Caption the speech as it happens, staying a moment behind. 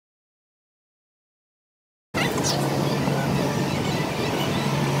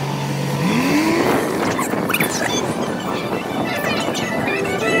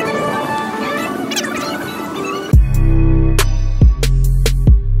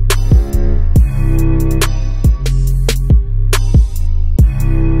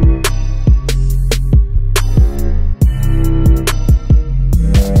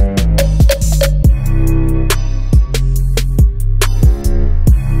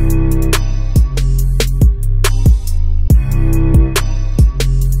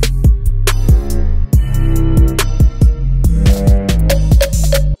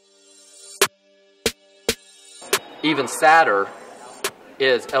even sadder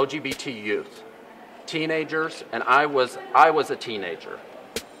is LGBT youth, teenagers, and I was a teenager,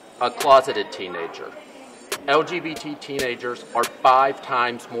 a closeted teenager. LGBT teenagers are 5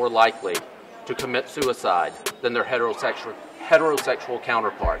 times more likely to commit suicide than their heterosexual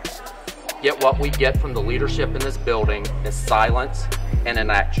counterparts. Yet what we get from the leadership in this building is silence and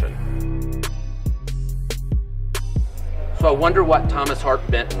inaction. So I wonder what Thomas Hart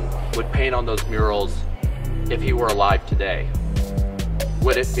Benton would paint on those murals if he were alive today.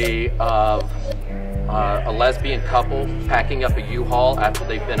 Would it be of a lesbian couple packing up a U-Haul after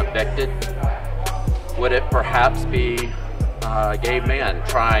they've been evicted? Would it perhaps be a gay man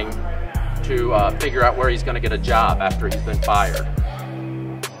trying to figure out where he's going to get a job after he's been fired?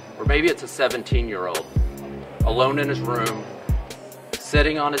 Or maybe it's a 17-year-old alone in his room,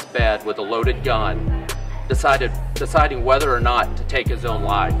 sitting on his bed with a loaded gun, deciding whether or not to take his own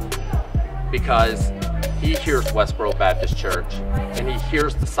life because he hears Westboro Baptist Church and he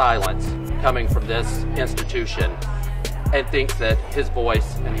hears the silence coming from this institution and thinks that his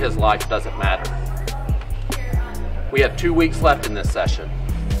voice and his life doesn't matter. We have 2 weeks left in this session,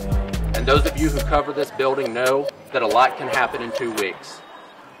 and those of you who cover this building know that a lot can happen in 2 weeks.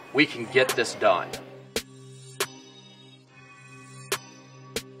 We can get this done.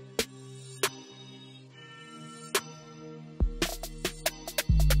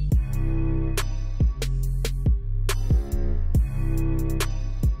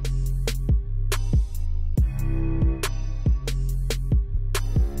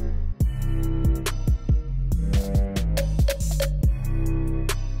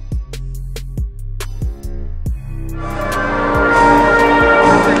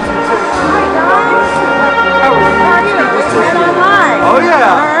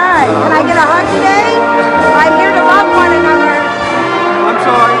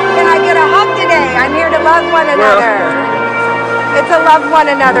 It's a love one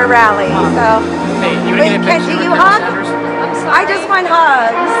another rally. So, hey, do you hug? I just want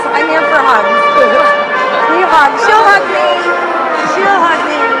hugs. I'm here for hugs. You hug. She'll hug me. She'll hug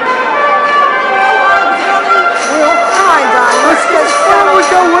me. Come on, Don. Let's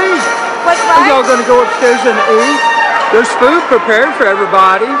go eat. What's that? Y'all gonna go upstairs and eat? There's food prepared for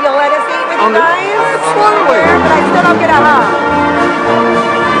everybody. You'll let us eat with you guys? Absolutely. But I still don't get a hug.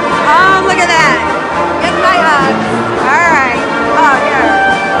 Oh, look at that. Get my hug. All right. Oh, here.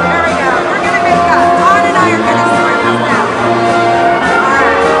 There we go. We're going to make up. Dawn and I are going to sort this out. All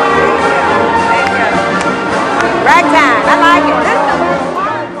right. Thank you. Thank you. Ragtime. I like it. This is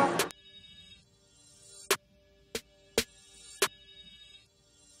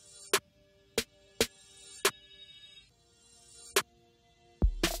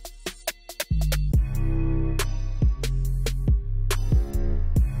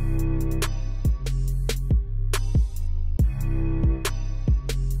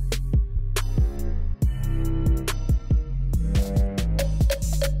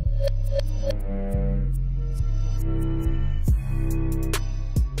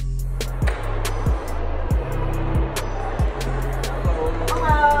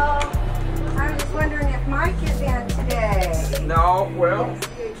No, well,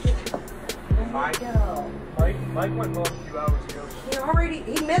 Mike went home a few hours ago.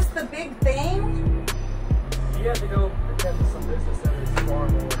 He missed the big thing? He had to go attend to some business at his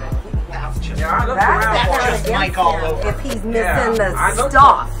farm or whatnot. Yeah, I looked around for Mike all over. If he's missing the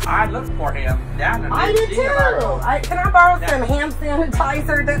stuff. I looked for him down there. I did too. Can I borrow some hand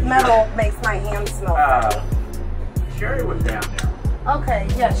sanitizer? That metal makes my hands smell funny. Sherry was down there. Okay,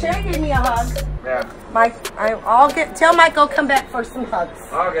 yeah, Sherry gave me a hug. Yeah. Mike, tell Mike I'll come back for some hugs.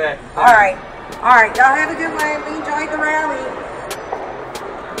 Okay. All right. Y'all have a good one. We enjoyed the rally.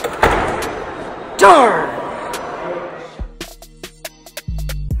 Darn.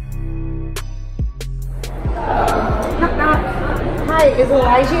 Hi, is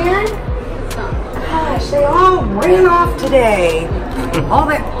Elijah in? Gosh, they all ran off today. All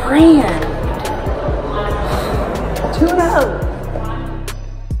that praying. 2-0.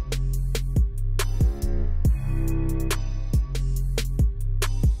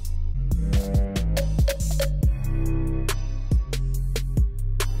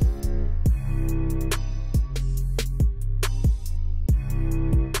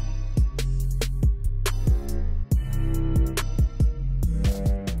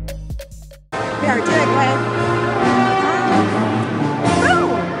 Here, do it, Glenn.